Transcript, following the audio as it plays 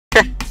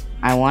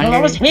I wonder. No,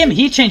 that was him.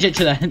 He changed it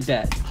to that.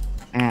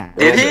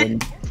 Did he?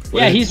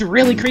 Yeah, he's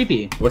really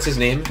creepy. What's his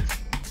name?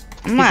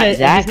 I'm not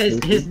that he says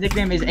his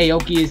nickname is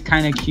Aoki is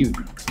kind of cute.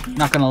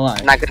 Not gonna lie.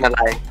 Not gonna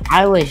lie.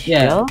 I was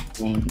Yeah.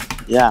 joking.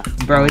 Yeah.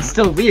 Bro, it's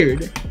still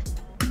weird.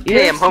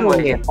 Hey, I'm humble.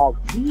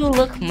 You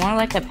look more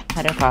like a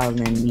pedophile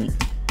than me.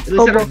 At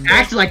least I don't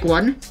act like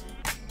one.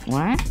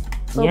 What?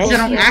 At least I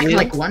don't act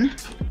like one.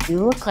 You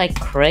look like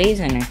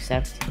crazy,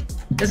 except.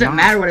 Doesn't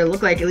matter what I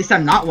look like. At least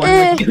I'm not one.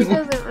 Eh, Like he you.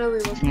 doesn't really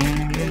look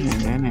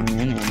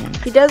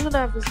like He doesn't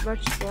have as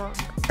much song.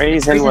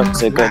 Raisin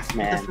was a good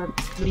man. What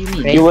do you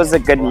mean? He was a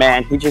good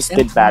man. He just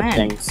did bad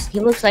things. He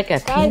looks like a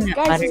Guys, peanut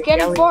guys, butter he's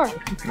getting jelly. 4.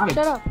 Shut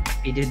up.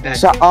 He did bad.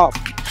 Shut up.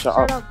 Shut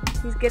Shut up. up.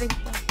 He's getting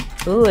 4.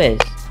 Who is?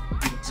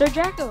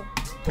 Surjaco.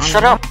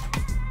 Shut up.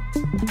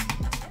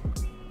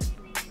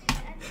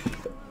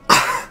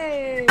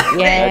 Hey.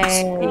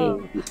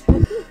 Yay!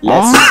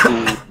 Let's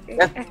go.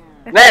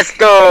 Let's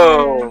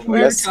go. Let's We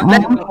were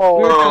talking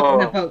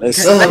about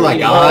Let's go. Oh my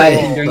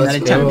God. during Let's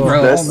that attempt, go.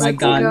 bro. Let's Oh my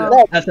god.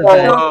 go. That's a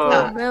Let's bad.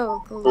 go.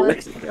 Milk.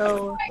 Let's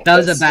go. That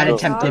was a bad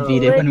Let's attempt go. to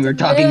beat it when we were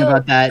talking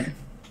about that.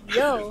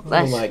 Yo. Oh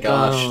Let's my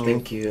gosh, go.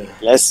 thank you.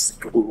 Let's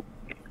go.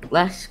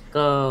 Let's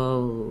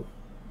go.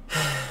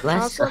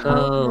 Let's Awesome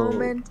go.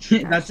 moment.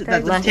 That's a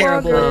Let's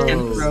terrible go.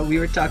 attempt, bro. We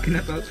were talking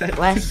about that.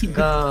 Let's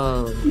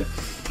go.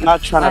 I'm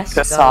not trying Let's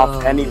to piss go.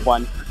 off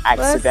anyone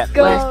accidentally.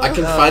 go.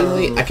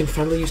 I can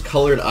finally use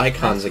colored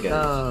icons Let's again.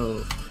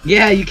 go.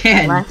 Yeah, you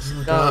can. Let's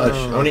Gosh,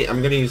 go.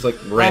 I'm gonna use like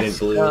red and Let's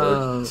blue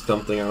go. or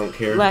something. I don't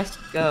care. Let's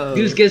go.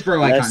 Use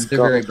Gizbro Let's icons. They're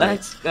go. very bright.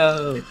 Let's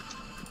go.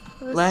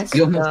 Let's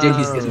You almost did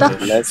use go.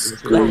 Gizbro. Let's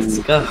go. Let's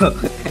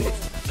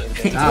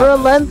go.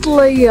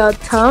 Relentlessly,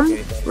 Tom.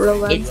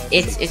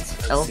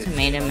 It's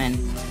ultimatum and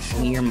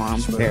your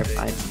mom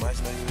verified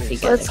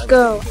together. Let's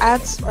go.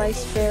 At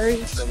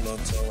Spiceberries.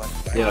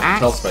 Yeah, At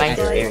tell Spice.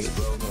 Spiceberry.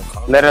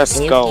 Let us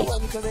go.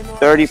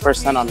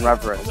 30% on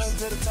reverence.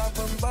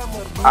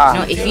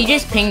 No, if you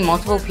just ping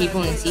multiple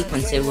people in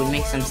sequence, it would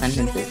make some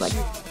sentences like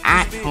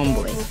at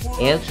homeboy.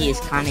 Aoki is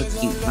kinda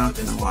cute, not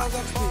gonna lie.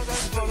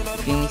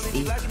 Feel me,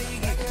 Steve?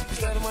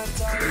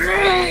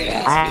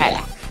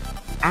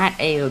 At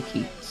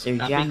Aoki.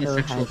 Not being a Surjaco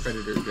sexual has.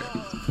 predator, Greg.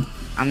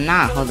 I'm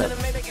not, hold up.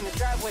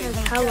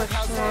 Hella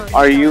song.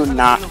 Are you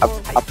not a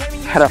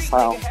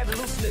pedophile?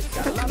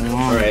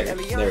 Alright,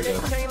 there we go.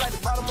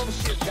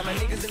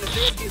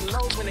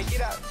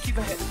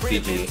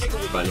 GG,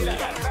 finally.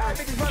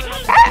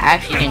 I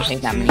actually didn't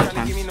take that many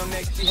times.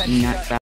 Nuts.